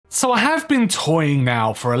So I have been toying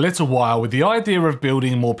now for a little while with the idea of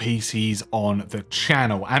building more PCs on the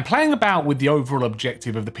channel and playing about with the overall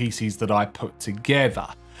objective of the PCs that I put together.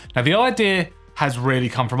 Now the idea has really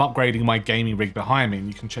come from upgrading my gaming rig behind me, and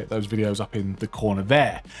you can check those videos up in the corner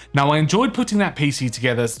there. Now I enjoyed putting that PC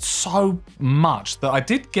together so much that I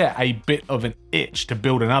did get a bit of an itch to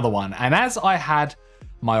build another one, and as I had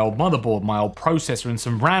my old motherboard, my old processor and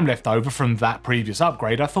some RAM left over from that previous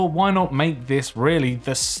upgrade, I thought why not make this really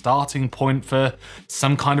the starting point for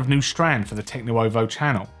some kind of new strand for the TechNuovo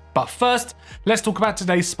channel. But first, let's talk about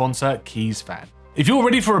today's sponsor, Keysfan. If you're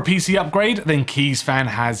ready for a PC upgrade, then Keysfan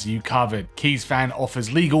has you covered. Keysfan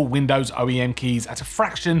offers legal Windows OEM keys at a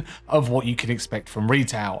fraction of what you can expect from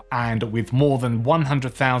retail, and with more than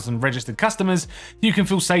 100,000 registered customers, you can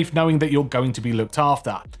feel safe knowing that you're going to be looked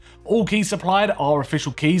after. All keys supplied are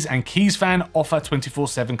official keys, and Keysfan offer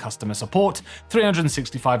 24/7 customer support,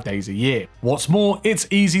 365 days a year. What's more, it's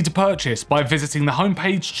easy to purchase by visiting the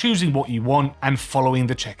homepage, choosing what you want, and following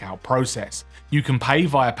the checkout process. You can pay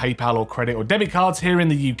via PayPal or credit or debit cards here in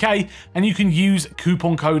the UK, and you can use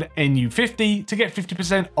coupon code NU50 to get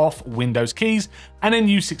 50% off Windows keys and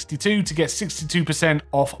NU62 to get 62%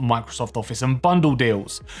 off Microsoft Office and bundle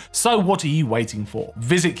deals. So what are you waiting for?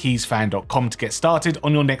 Visit keysfan.com to get started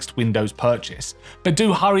on your next Windows purchase. But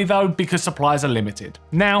do hurry though, because supplies are limited.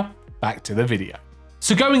 Now, back to the video.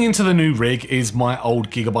 So going into the new rig is my old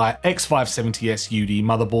Gigabyte X570S UD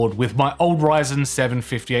motherboard with my old Ryzen 7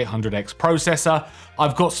 5800X processor.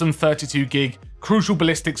 I've got some 32 gig Crucial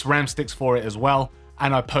Ballistics RAM sticks for it as well,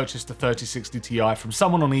 and I purchased a 3060 Ti from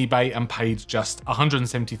someone on eBay and paid just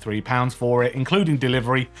 £173 for it, including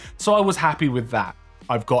delivery, so I was happy with that.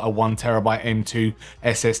 I've got a 1TB M2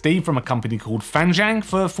 SSD from a company called Fanjang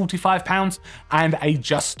for £45 and a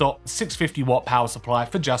Just Stop 650 watt power supply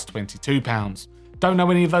for just £22. Don't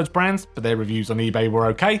know any of those brands, but their reviews on eBay were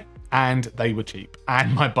okay, and they were cheap.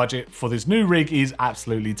 And my budget for this new rig is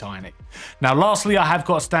absolutely tiny. Now, lastly, I have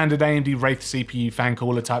got a standard AMD Wraith CPU fan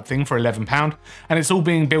cooler type thing for £11, and it's all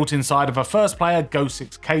being built inside of a first player Go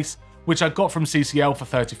 6 case, which I got from CCL for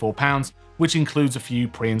 £34, which includes a few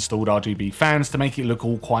pre-installed RGB fans to make it look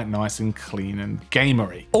all quite nice and clean and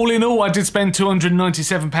gamery. All in all, I did spend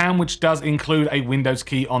 £297, which does include a Windows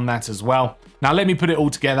key on that as well. Now let me put it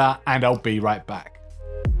all together and I'll be right back.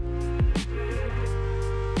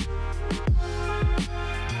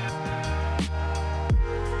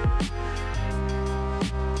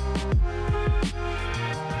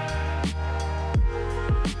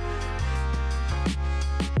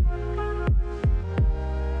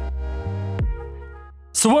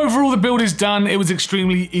 So overall, the build is done. It was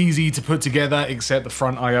extremely easy to put together, except the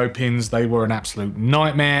front I/O pins. They were an absolute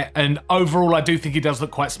nightmare. And overall, I do think it does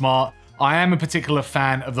look quite smart. I am a particular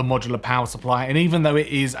fan of the modular power supply, and even though it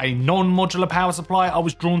is a non-modular power supply, I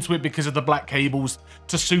was drawn to it because of the black cables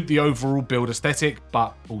to suit the overall build aesthetic,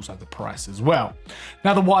 but also the price as well.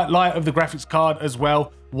 Now, the white light of the graphics card as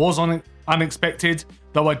well was unexpected,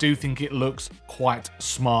 though I do think it looks quite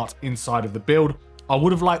smart inside of the build. I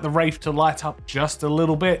would have liked the Wraith to light up just a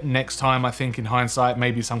little bit. Next time, I think in hindsight,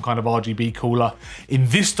 maybe some kind of RGB cooler in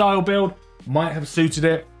this style build might have suited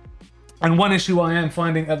it. And one issue I am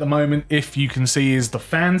finding at the moment, if you can see, is the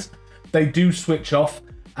fans. They do switch off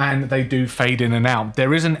and they do fade in and out.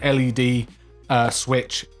 There is an LED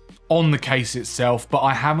switch on the case itself, but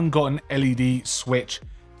I haven't got an LED switch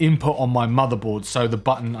input on my motherboard. So the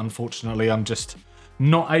button, unfortunately, I'm just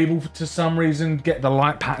not able to some reason get the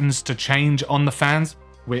light patterns to change on the fans,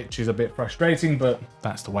 which is a bit frustrating, but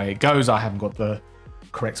that's the way it goes. I haven't got the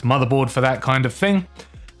correct motherboard for that kind of thing.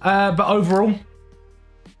 But overall,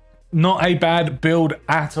 not a bad build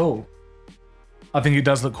at all. I think it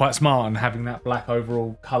does look quite smart, and having that black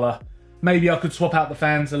overall color. Maybe I could swap out the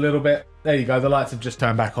fans a little bit. There you go, the lights have just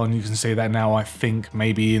turned back on. You can see that now, I think,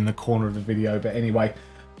 maybe in the corner of the video, but anyway,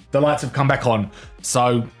 the lights have come back on.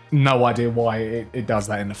 So no idea why it does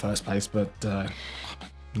that in the first place, but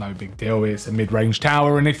no big deal. It's a mid-range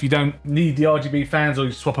tower, and if you don't need the RGB fans or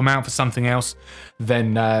you swap them out for something else,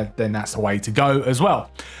 then that's the way to go as well.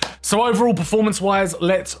 So overall, performance-wise,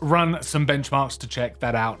 let's run some benchmarks to check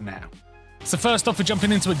that out now. So first off, we're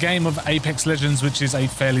jumping into a game of Apex Legends, which is a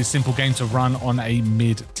fairly simple game to run on a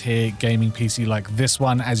mid-tier gaming PC like this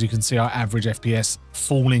one. As you can see, our average FPS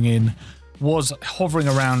falling in was hovering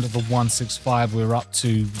around the 165. We're up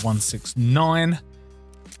to 169,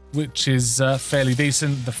 which is fairly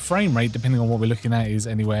decent. The frame rate, depending on what we're looking at, is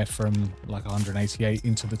anywhere from like 188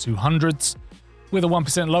 into the 200s, with a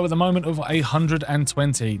 1% low at the moment of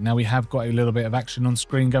 120. Now, we have got a little bit of action on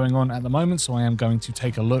screen going on at the moment, so I am going to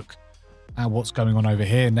take a look at what's going on over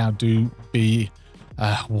here. Now, do be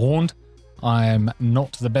warned, I am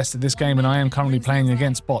not the best at this game, and I am currently playing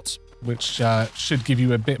against bots, which should give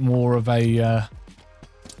you a bit more of an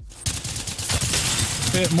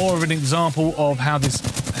example of how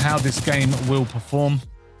this game will perform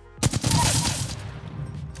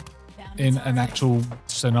in an actual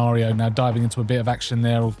scenario. Now, diving into a bit of action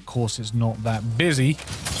there, of course, it's not that busy.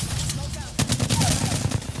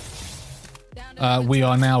 We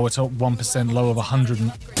are now at a 1% low of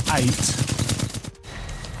 108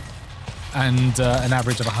 and an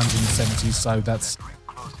average of 170, so that's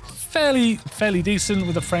fairly decent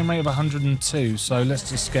with a frame rate of 102. So let's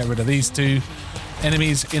just get rid of these two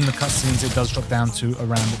enemies in the cutscenes. It does drop down to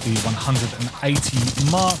around the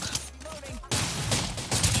 180 mark.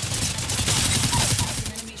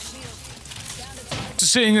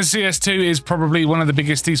 Seeing as CS2 is probably one of the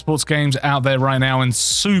biggest esports games out there right now and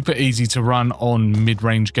super easy to run on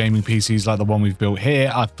mid-range gaming PCs like the one we've built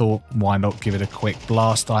here, I thought, why not give it a quick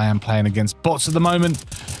blast? I am playing against bots at the moment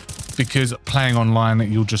because playing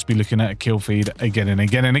online, you'll just be looking at a kill feed again and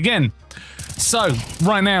again and again. So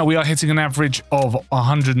right now we are hitting an average of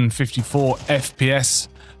 154 FPS,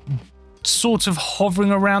 sort of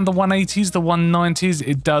hovering around the 180s, the 190s.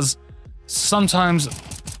 It does sometimes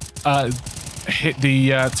hit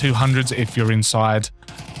the 200s if you're inside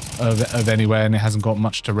of anywhere and it hasn't got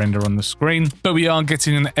much to render on the screen, but we are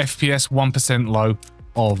getting an FPS 1% low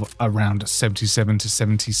of around 77 to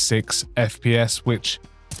 76 FPS, which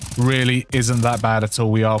really isn't that bad at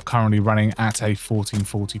all. We are currently running at a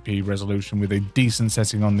 1440p resolution with a decent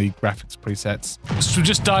setting on the graphics presets. So we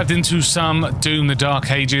just dived into some Doom the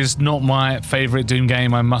Dark Ages. Not my favorite Doom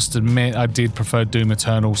game, I must admit. I did prefer Doom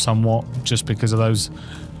Eternal somewhat, just because of those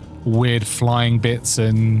weird flying bits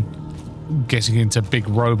and getting into big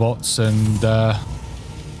robots and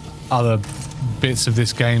other bits of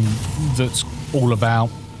this game that's all about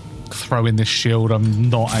throwing this shield.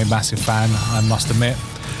 I'm not a massive fan, I must admit.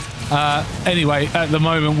 Anyway, at the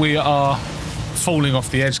moment we are falling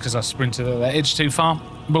off the edge because I sprinted at the edge too far,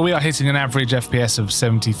 but we are hitting an average FPS of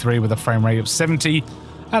 73 with a frame rate of 70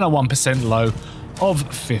 and a 1% low of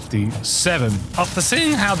 57. After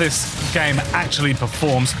seeing how this game actually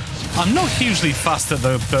performs, I'm not hugely fussed that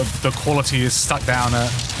the quality is stuck down at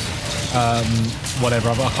whatever.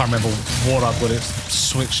 I can't remember what I've got it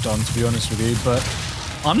switched on, to be honest with you, but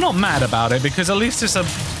I'm not mad about it because at least it's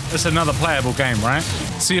another playable game, right?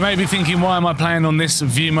 So you may be thinking, why am I playing on this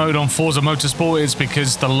view mode on Forza Motorsport? It's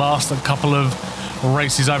because the last couple of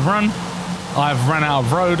races I've run out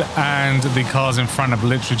of road and the cars in front have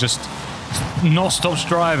literally just not stopped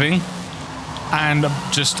driving and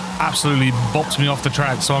just absolutely bopped me off the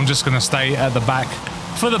track. So I'm just going to stay at the back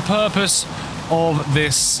for the purpose of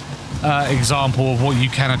this example of what you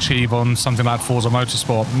can achieve on something like Forza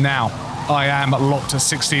Motorsport. Now, I am locked at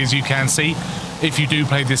 60, as you can see. If you do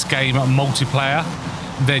play this game multiplayer,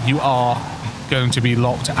 then you are going to be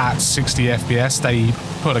locked at 60 FPS. They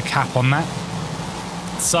put a cap on that.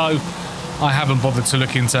 So I haven't bothered to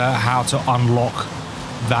look into how to unlock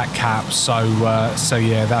that cap. So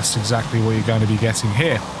yeah, that's exactly what you're going to be getting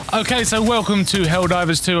here. Okay, so welcome to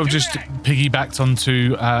Helldivers 2. I've just piggybacked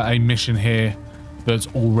onto a mission here that's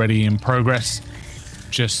already in progress,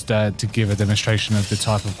 just to give a demonstration of the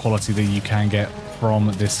type of quality that you can get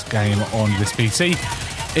from this game on this PC.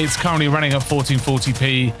 It's currently running at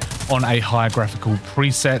 1440p on a high graphical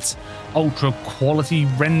preset, ultra quality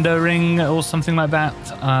rendering or something like that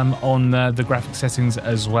on the graphic settings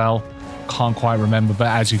as well. Can't quite remember, but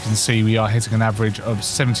as you can see, we are hitting an average of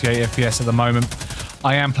 78 FPS at the moment.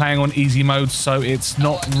 I am playing on easy mode, so it's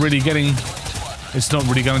not really going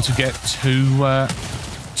to get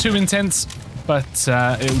too intense, but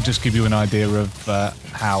it will just give you an idea of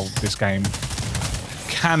how this game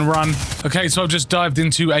can run. Okay, so I've just dived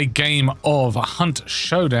into a game of Hunt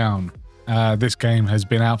Showdown. This game has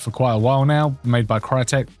been out for quite a while now, made by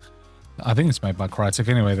Crytek. I think it's made by Crytek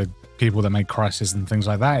anyway, the people that make Crysis and things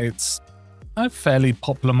like that. It's a fairly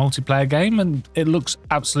popular multiplayer game and it looks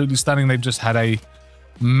absolutely stunning. They've just had a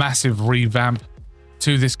massive revamp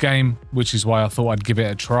to this game, which is why I thought I'd give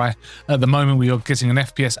it a try. At the moment, we are getting an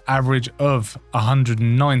FPS average of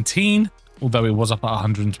 119, although it was up at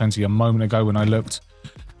 120 a moment ago when I looked,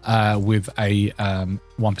 with a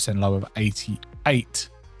 1% low of 88.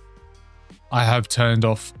 I have turned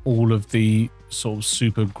off all of the sort of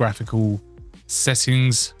super graphical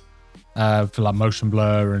settings for like motion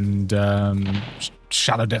blur and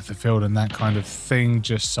shadow depth of field and that kind of thing,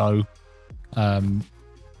 just so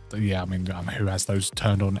yeah, I mean, who has those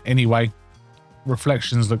turned on anyway?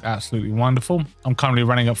 Reflections look absolutely wonderful. I'm currently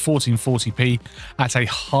running at 1440p at a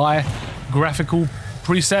high graphical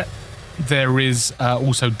preset. There is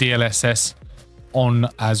also DLSS on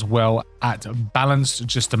as well at balance,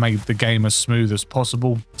 just to make the game as smooth as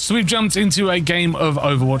possible. So we've jumped into a game of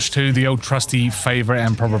Overwatch 2, the old trusty favorite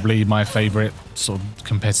and probably my favorite sort of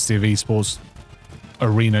competitive esports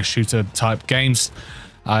arena shooter type games.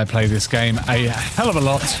 I play this game a hell of a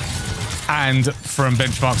lot, and from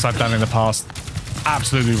benchmarks I've done in the past,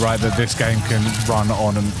 absolutely right that this game can run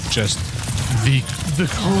on and just the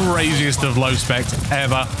craziest of low specs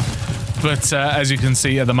ever. But as you can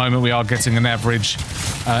see at the moment, we are getting an average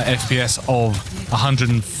FPS of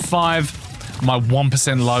 105. My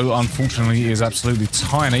 1% low, unfortunately, is absolutely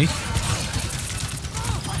tiny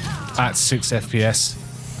at 6 FPS.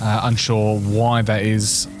 Unsure why that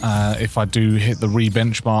is. If I do hit the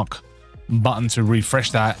re-benchmark button to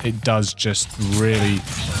refresh that, it does just really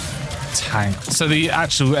tank. So the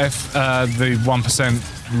actual the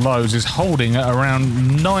 1% lows is holding at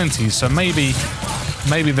around 90. So maybe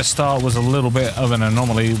the start was a little bit of an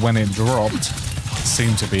anomaly when it dropped. It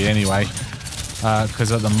seemed to be anyway.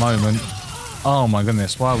 Because at the moment, oh my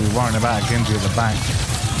goodness, why are we worrying about Genji at the back?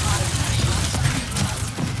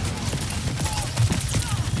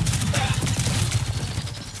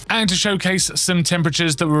 And to showcase some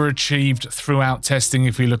temperatures that were achieved throughout testing,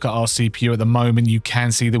 if we look at our CPU at the moment, you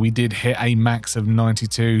can see that we did hit a max of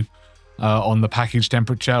 92 on the package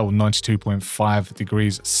temperature, or 92.5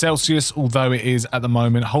 degrees Celsius, although it is at the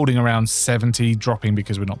moment holding around 70, dropping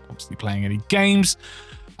because we're not obviously playing any games,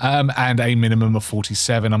 and a minimum of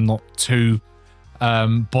 47. I'm not too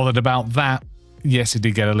bothered about that. Yes, it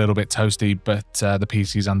did get a little bit toasty, but the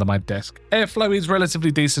PC is under my desk. Airflow is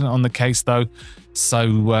relatively decent on the case though,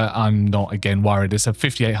 so I'm not again worried. It's a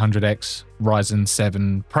 5800X Ryzen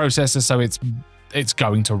 7 processor, so it's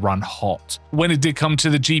going to run hot. When it did come to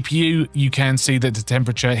the GPU, you can see that the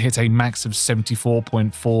temperature hit a max of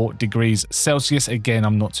 74.4 degrees Celsius. Again,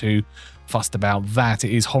 I'm not too fussed about that.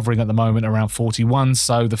 It is hovering at the moment around 41,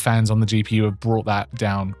 so the fans on the GPU have brought that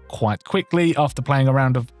down quite quickly after playing a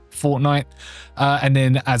round of Fortnite. And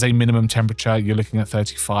then as a minimum temperature, you're looking at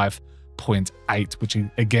 35.8, which is,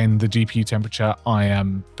 again, the GPU temperature I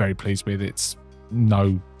am very pleased with. It's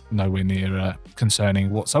nowhere near concerning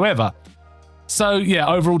whatsoever. So yeah,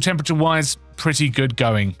 overall temperature wise, pretty good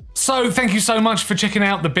going. So thank you so much for checking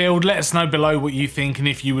out the build. Let us know below what you think and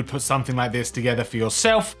if you would put something like this together for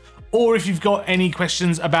yourself, or if you've got any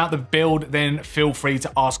questions about the build, then feel free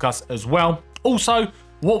to ask us as well. Also,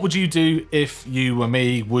 what would you do if you were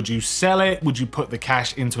me? Would you sell it? Would you put the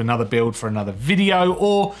cash into another build for another video,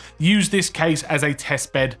 or use this case as a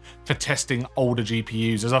test bed for testing older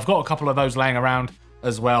GPUs? As I've got a couple of those laying around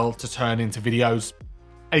as well to turn into videos.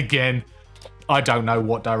 Again, I don't know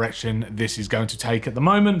what direction this is going to take at the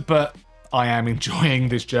moment, but I am enjoying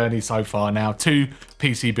this journey so far now. 2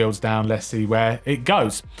 PC builds down, let's see where it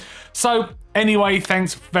goes. So anyway,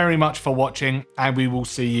 thanks very much for watching, and we will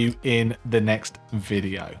see you in the next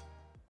video.